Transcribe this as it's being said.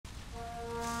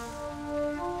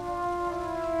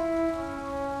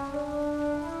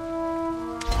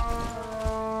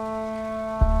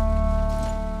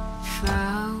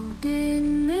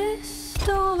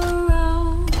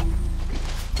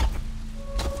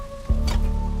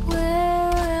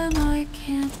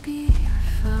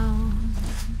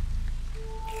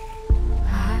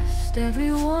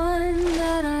everyone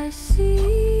that I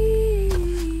see.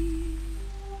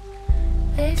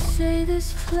 They say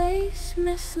this place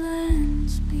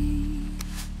Mistlands be.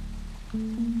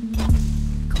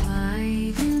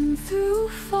 Gliding through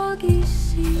foggy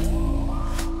sea,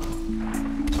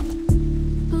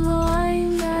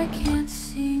 blind I can't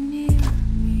see near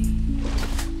me.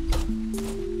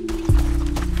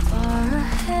 Far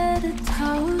ahead a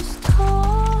tower's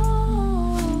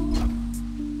tall,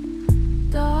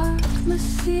 dark,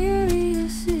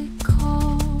 mysterious it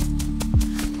calls.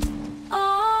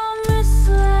 Oh,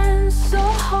 Mistlands so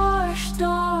harsh,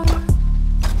 dark,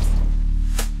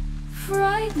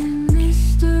 frightening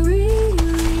mystery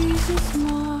leaves its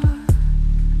mark.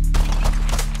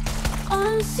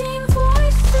 Unseen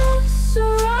voices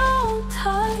surround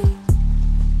tight.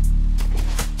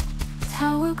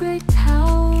 Tower, great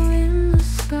tower in the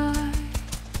sky.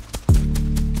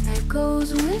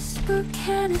 Echoes whisper,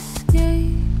 can't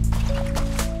escape.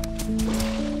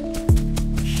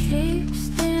 Shapes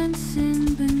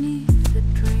dancing beneath the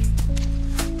drape.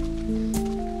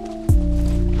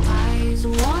 Eyes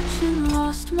watching,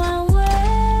 lost my way.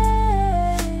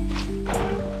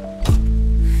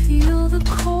 Feel the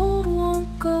cold won't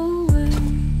go away.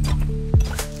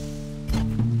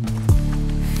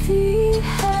 Feet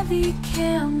heavy,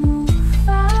 can't move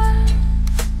fast.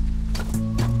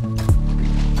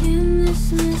 In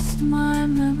this mist my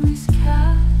memories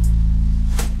cast.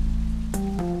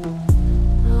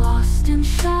 Lost in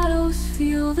shadows,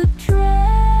 feel the dread.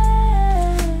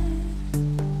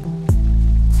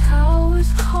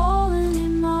 Towers calling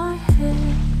in my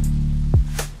head.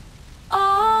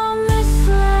 Oh,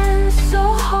 Mistlands so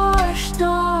harsh,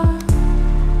 dark,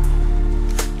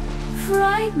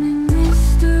 frightening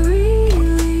mystery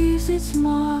leaves its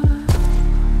mark.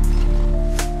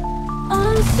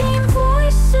 Unseen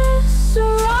voices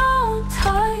surround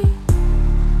tight.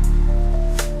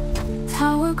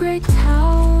 Tower, great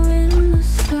tower in the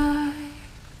sky.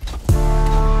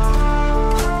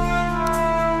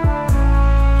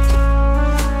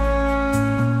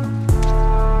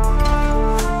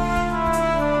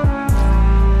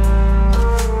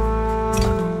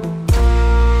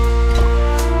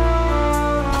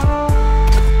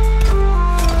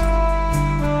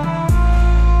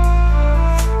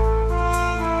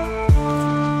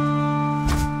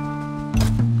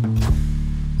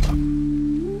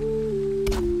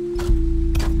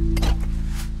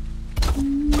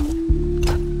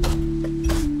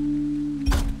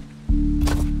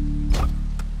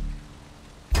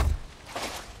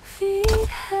 Feet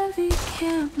heavy,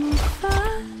 can't move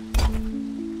fast.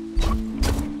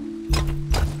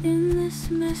 In this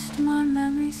mist my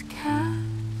memories cast.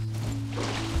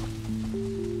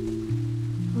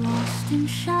 Lost in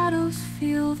shadows,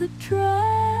 feel the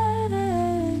dread.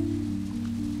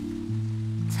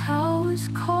 Towers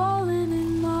calling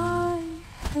in my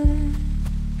head.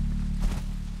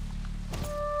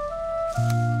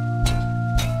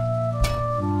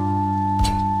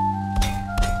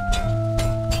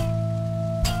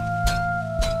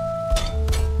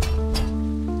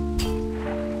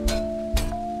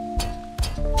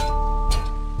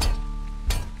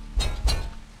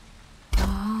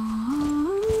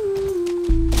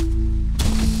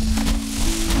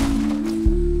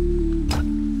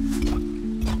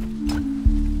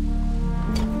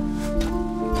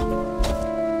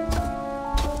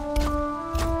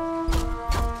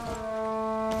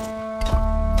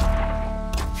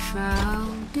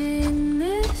 Shrouded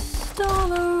mist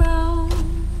all around.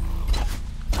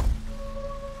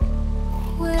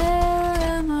 Where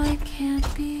am I?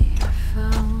 Can't be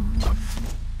found.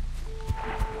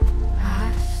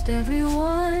 Past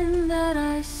everyone that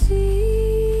I see.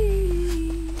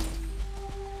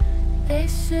 They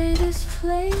say this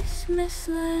place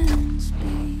Mistlands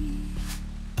be.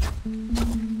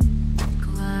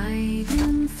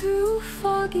 Gliding through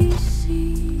foggy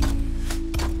sea,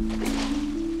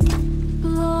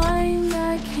 blind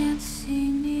I can't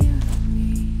see near me.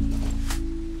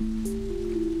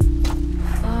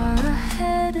 Far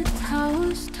ahead a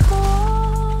tower's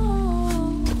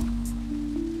tall,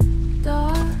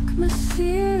 dark,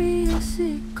 mysterious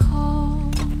it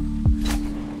calls.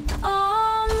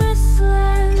 Oh,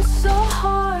 Mistlands so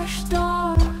harsh,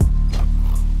 dark,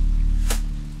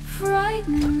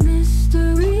 frightening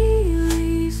mystery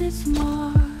leaves its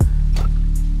mark.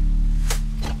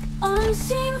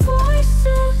 Unseen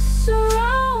voices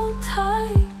surround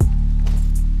tight.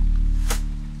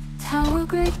 Tower,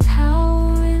 great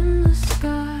tower in the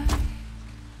sky.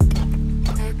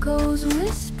 Echoes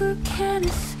whisper, can't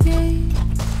escape.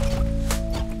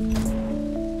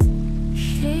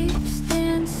 Shapes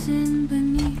dancing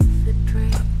beneath the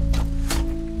drape.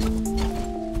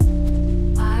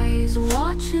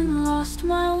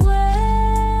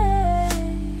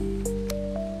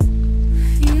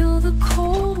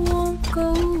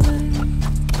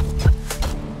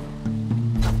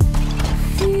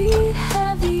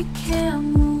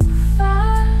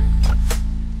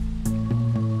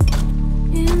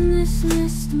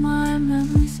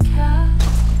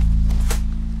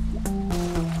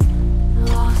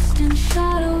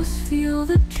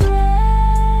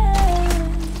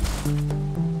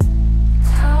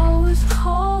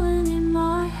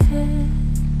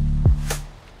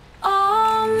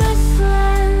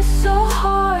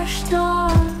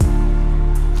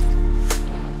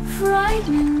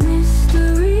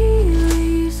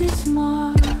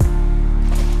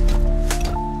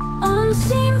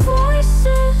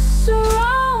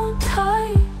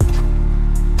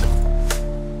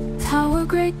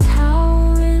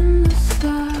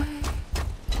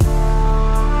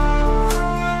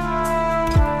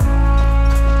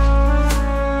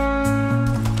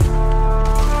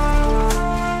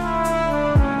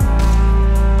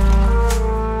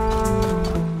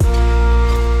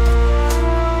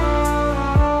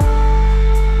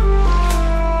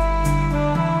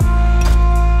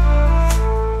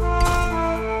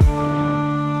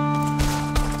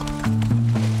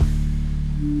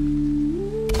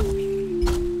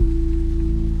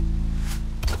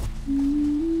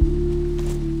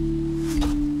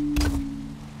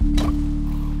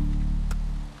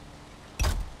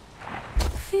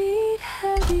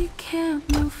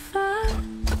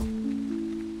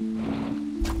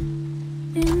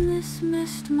 this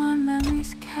mist my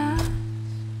memories cast,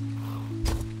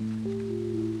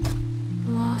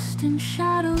 lost in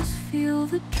shadows, feel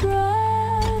the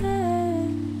dread.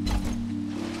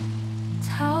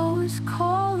 Towers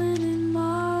calling in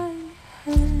my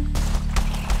head.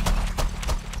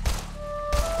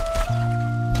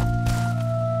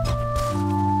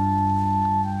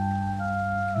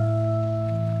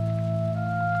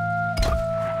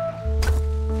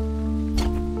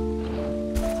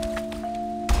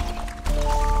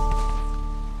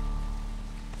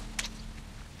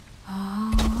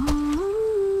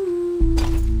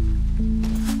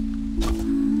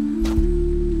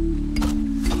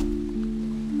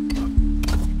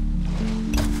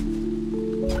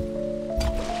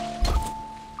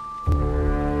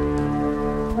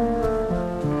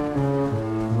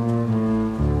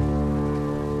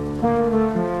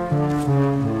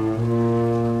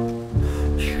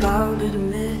 Shrouded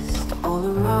mist all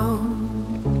around.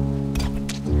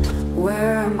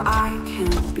 Where am I?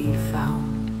 Can't be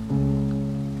found.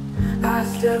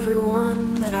 Asked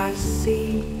everyone that I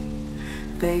see,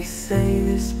 they say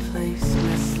this place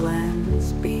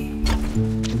Mistlands be.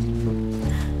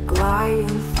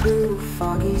 Gliding through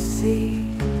foggy sea,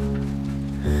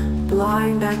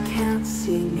 blind I can't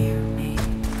see near me.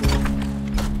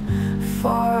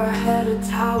 Far ahead a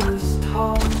tower's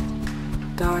tall,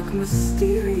 dark,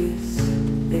 mysterious,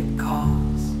 it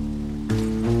calls.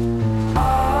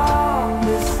 Oh,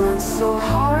 this land's so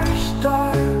harsh,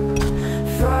 dark,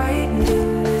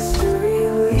 frightening, mystery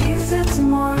leaves its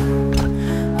mark.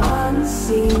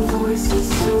 Unseen voices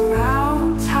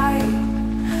surround tight,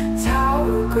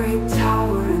 tower, great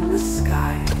tower in the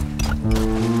sky.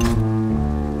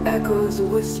 Echoes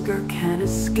whisper, can't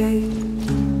escape,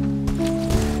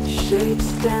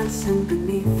 shapes dancing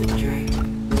beneath the drape.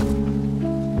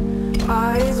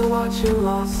 Eyes watching,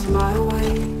 lost my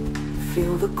way,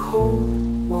 feel the cold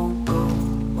won't go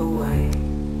away.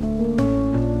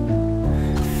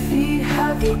 Feet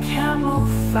heavy, can't move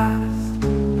fast,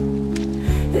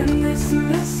 in this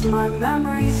mist my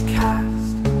memories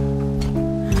cast.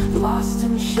 Lost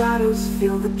in shadows,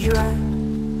 feel the dread,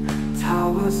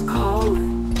 towers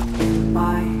calling in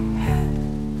my head.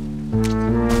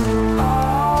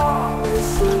 Oh,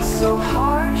 this looks so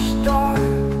harsh, dark,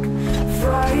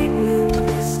 frightening,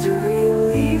 mystery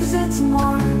leaves its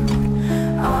mark.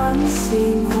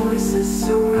 Unseen voices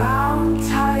surround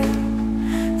tight,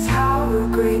 tower,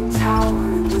 great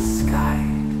tower in the sky.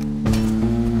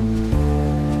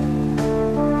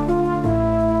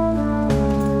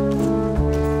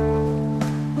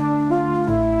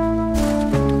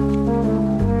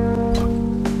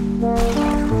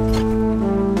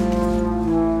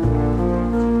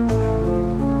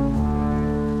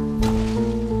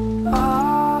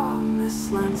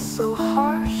 So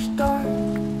harsh, dark,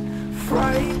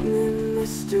 frightening,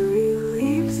 mystery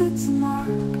leaves its mark.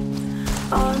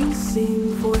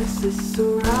 Unseen voices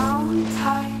surround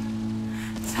tight,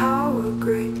 tower,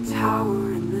 great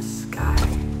tower in the sky.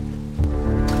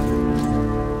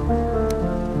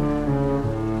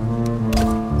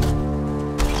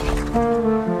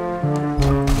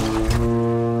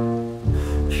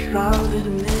 Shrouded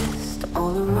mist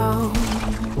all around.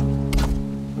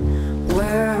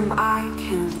 Where am I?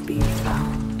 Can't be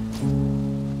found.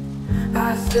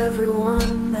 Asked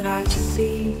everyone that I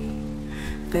see,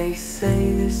 they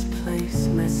say this place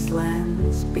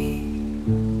Mistlands be.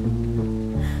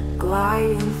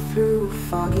 Gliding through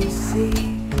foggy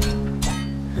sea,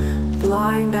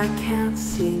 blind I can't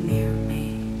see near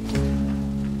me.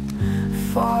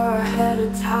 Far ahead a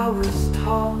tower's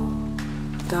tall,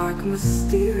 dark,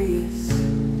 mysterious,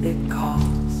 it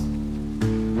calls.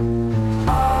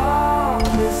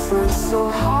 This land's so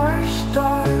harsh,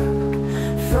 dark,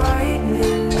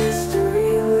 frightening,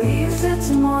 mystery leaves its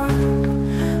mark.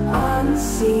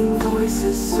 Unseen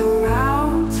voices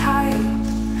surround tight,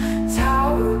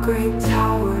 tower, great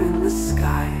tower in the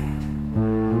sky.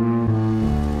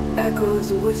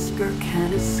 Echoes whisper,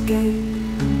 can't escape,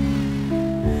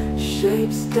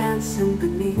 shapes dancing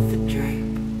beneath the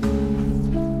drape.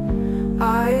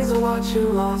 Eyes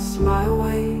watching, lost my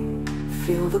way,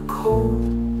 feel the cold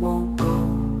won't go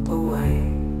away.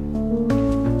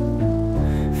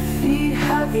 Feet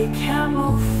heavy, can't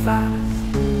move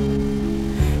fast,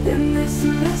 in this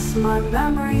mist my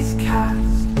memories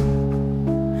cast.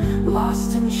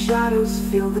 Lost in shadows,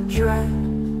 feel the dread,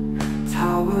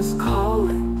 towers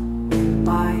calling in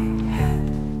my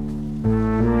head.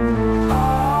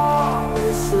 Oh,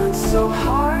 this looks so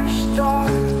harsh, dark,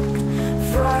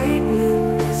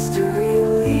 frightening, mystery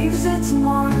leaves its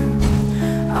mark.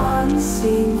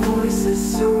 Unseen voices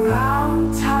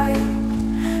surround tight,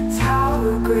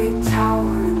 tower, great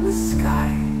tower in the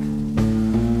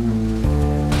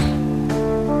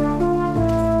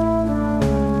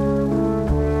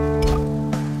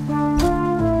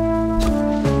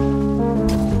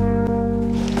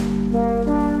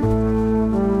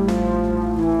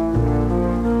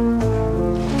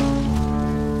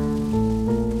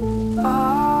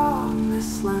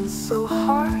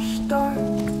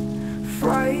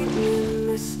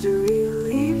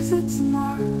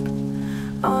mark.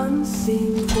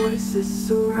 Unseen voices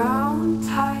surround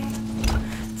tight.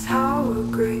 Tower,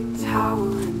 great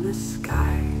tower in the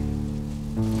sky.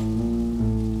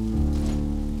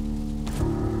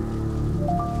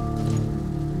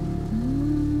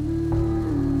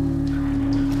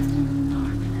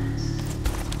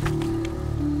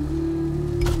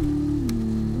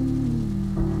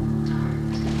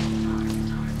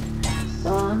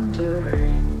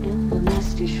 Wandering in the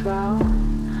misty shroud,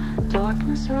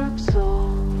 darkness wraps all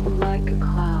like a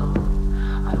cloud.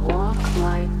 I walk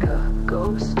like a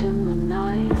ghost in the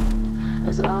night,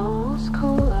 as owls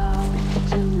call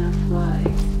out in their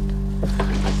flight.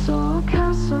 I saw a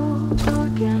castle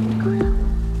dark and grim,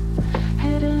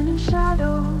 hidden in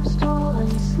shadows, tall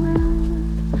and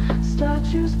slim.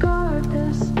 Statues guard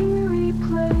this eerie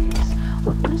place,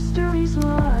 what mysteries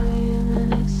lie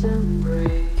in its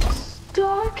embrace.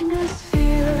 Darkness,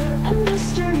 fear, and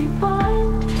mystery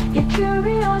bind. Your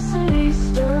curiosity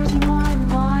stirs my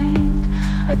mind.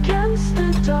 Against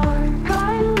the dark,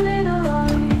 I lit a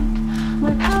light.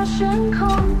 My passion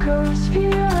conquers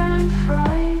fear and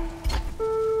fright.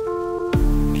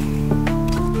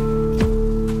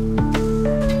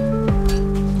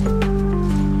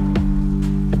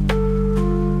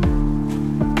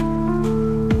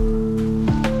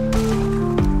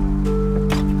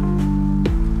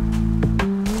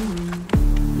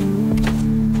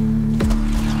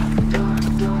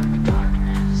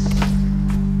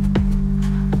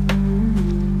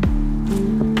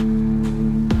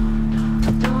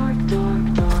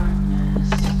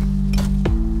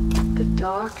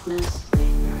 Darkness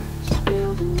lingers,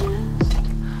 veiled in mist.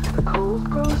 The cold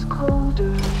grows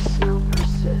colder, snow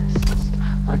persists.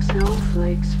 Like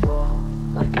snowflakes fall,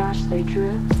 like ash they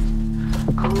drift.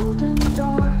 Cold and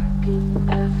dark in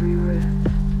every rift.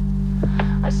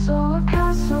 I saw a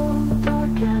castle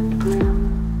dark and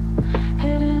grim,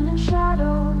 hidden in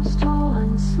shadows, tall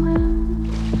and slim.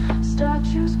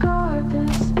 Statues guard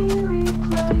this eerie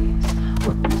place,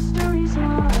 what mysteries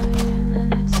lie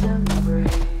in its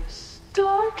embrace.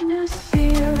 Darkness,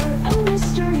 fear, and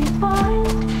mystery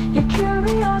bind. Your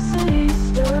curiosity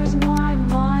stirs my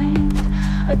mind.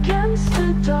 Against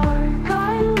the dark,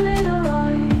 I lit a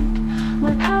light.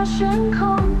 My passion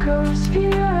conquers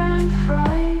fear and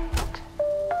fright.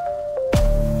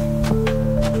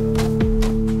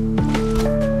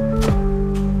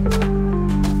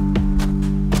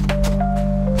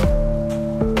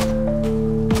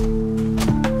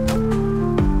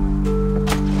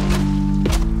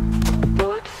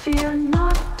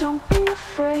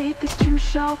 These too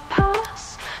shall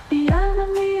pass. The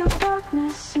enemy of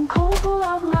darkness and cold will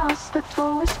outlast. The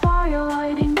foe is fire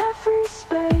lighting every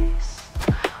space,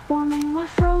 warming my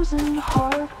frozen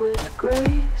heart with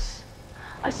grace.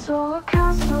 I saw a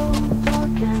castle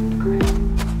dark and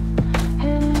grim,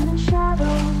 hidden in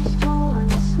shadows, tall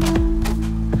and slim.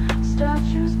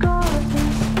 Statues guard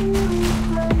this eerie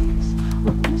place,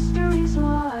 what mysteries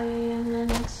lie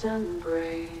in its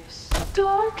embrace.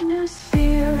 Darkness,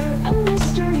 fear, and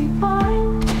mystery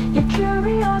bind. Your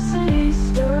curiosity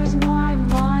stirs my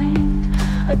mind.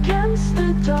 Against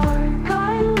the dark,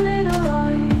 I lit a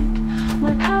light.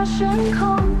 My passion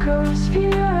conquers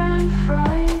fear and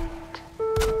fright.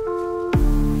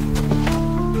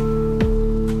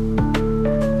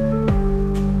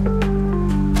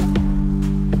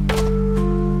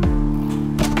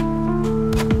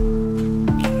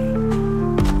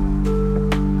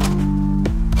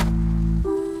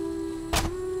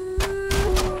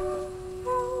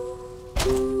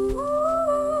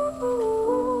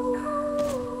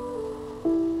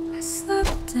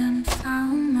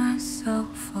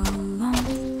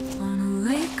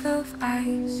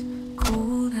 Ice,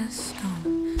 cold as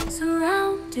stone,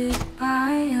 surrounded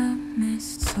by a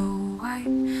mist so white.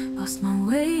 Lost my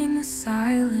way in the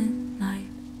silent night.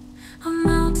 A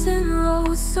mountain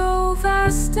road so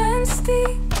vast and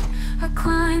steep, I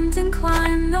climbed and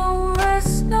climbed, no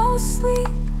rest, no sleep.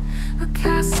 A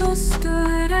castle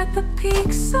stood at the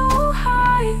peak so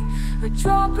high, a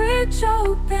drawbridge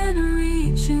open,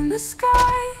 reaching the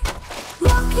sky.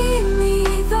 Lucky me,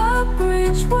 the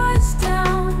bridge was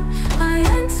down. I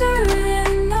entered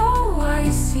in no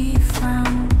icy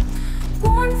frown.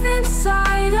 Warmth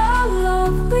inside a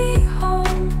lovely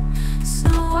home.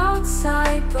 Snow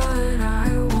outside, but I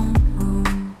won't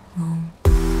roam, roam.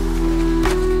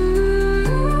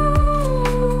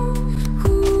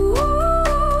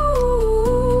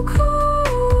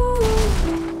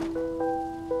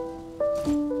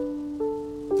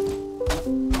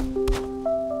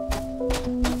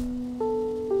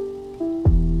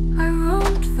 I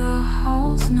roamed the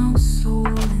halls, no soul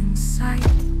in sight.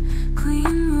 Clean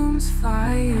rooms,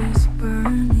 fires burn.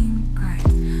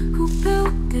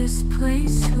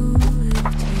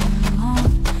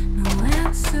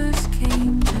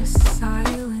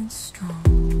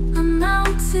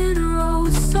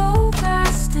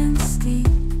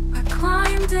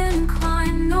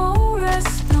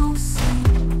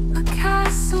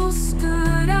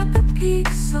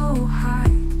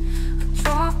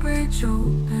 bridge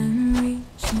open,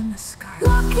 reaching the sky.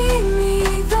 Lucky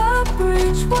me, the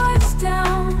bridge was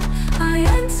down. I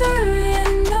entered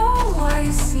in no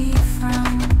icy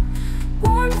frown.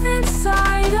 Warmth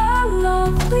inside a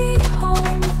lovely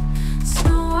home.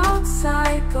 Snow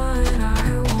outside, but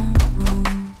I won't roam.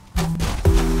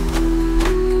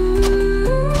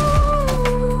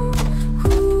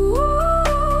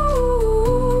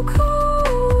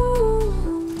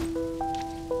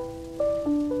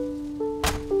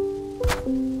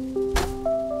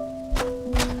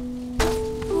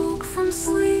 Woke from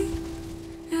sleep,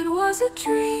 it was a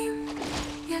dream.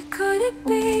 Yet could it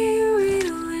be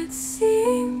real? It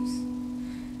seems.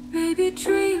 Maybe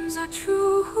dreams are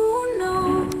true, who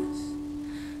knows?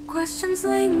 Questions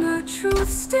linger, truth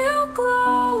still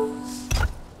glows.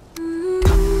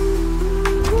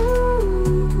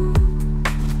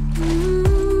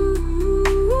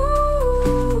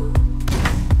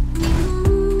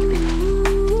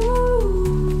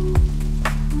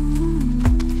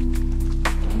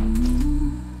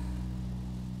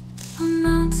 A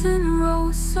mountain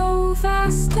rose so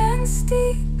vast and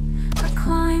steep. I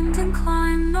climbed and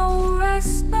climbed, no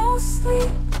rest, no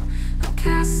sleep. A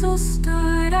castle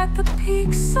stood at the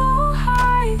peak so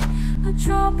high. A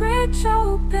drawbridge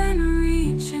open,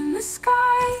 reaching the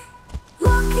sky.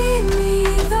 Lucky me,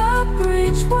 the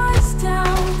bridge was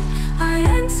down. I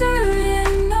entered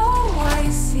in no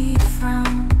icy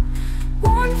frown.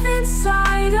 Warmth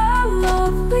inside a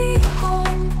lovely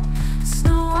home.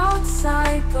 Snow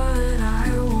outside, but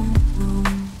I won't roam.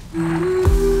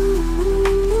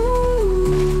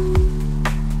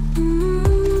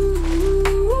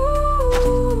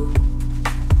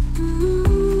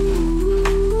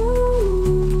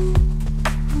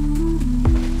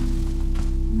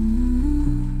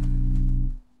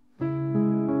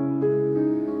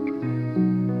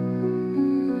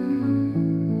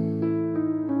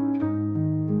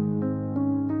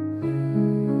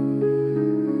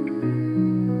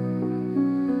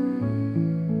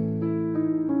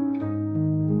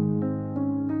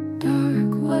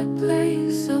 Dark, wet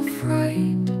place of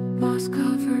fright,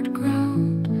 moss-covered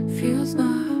ground feels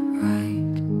not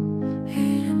right.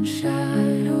 Hidden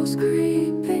shadows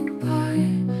creeping by,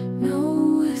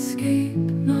 no escape,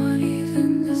 not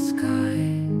even the sky.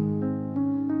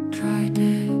 Dry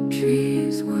dead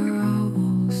trees where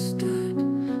owls stood,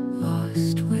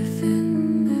 lost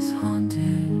within this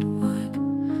haunted wood.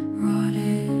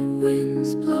 Rotted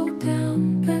winds blow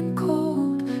damp and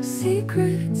cold,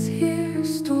 secrets here,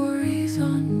 stories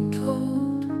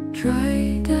untold.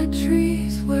 Dry dead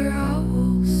trees where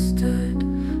owls stood,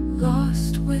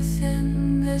 lost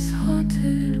within this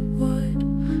haunted wood.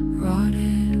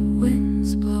 Rotted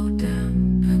winds blow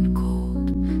damp and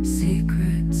cold,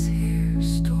 secrets here,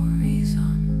 stories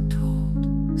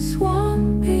untold.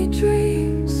 Swampy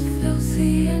dreams,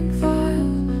 filthy and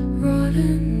vile,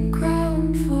 rotten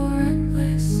ground for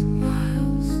endless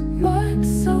miles. Mud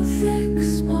so thick,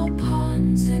 small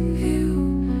ponds in view.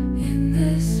 In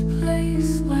this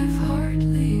place, life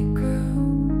hardly grew.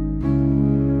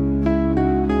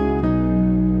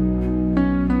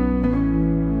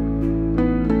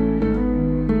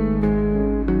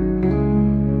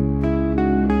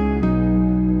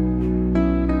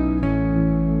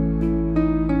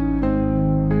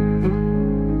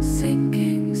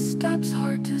 Sinking steps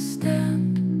hard to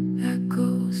stand,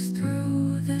 echoes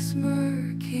through this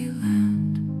murky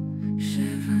land.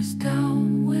 Shivers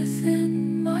down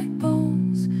within my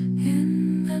bones.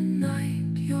 In the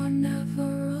night, you're never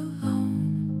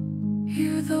alone.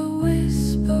 Hear the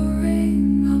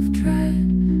whispering of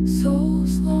dread,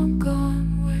 souls long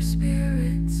gone where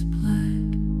spirits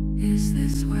bled. Is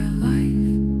this where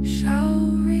life shall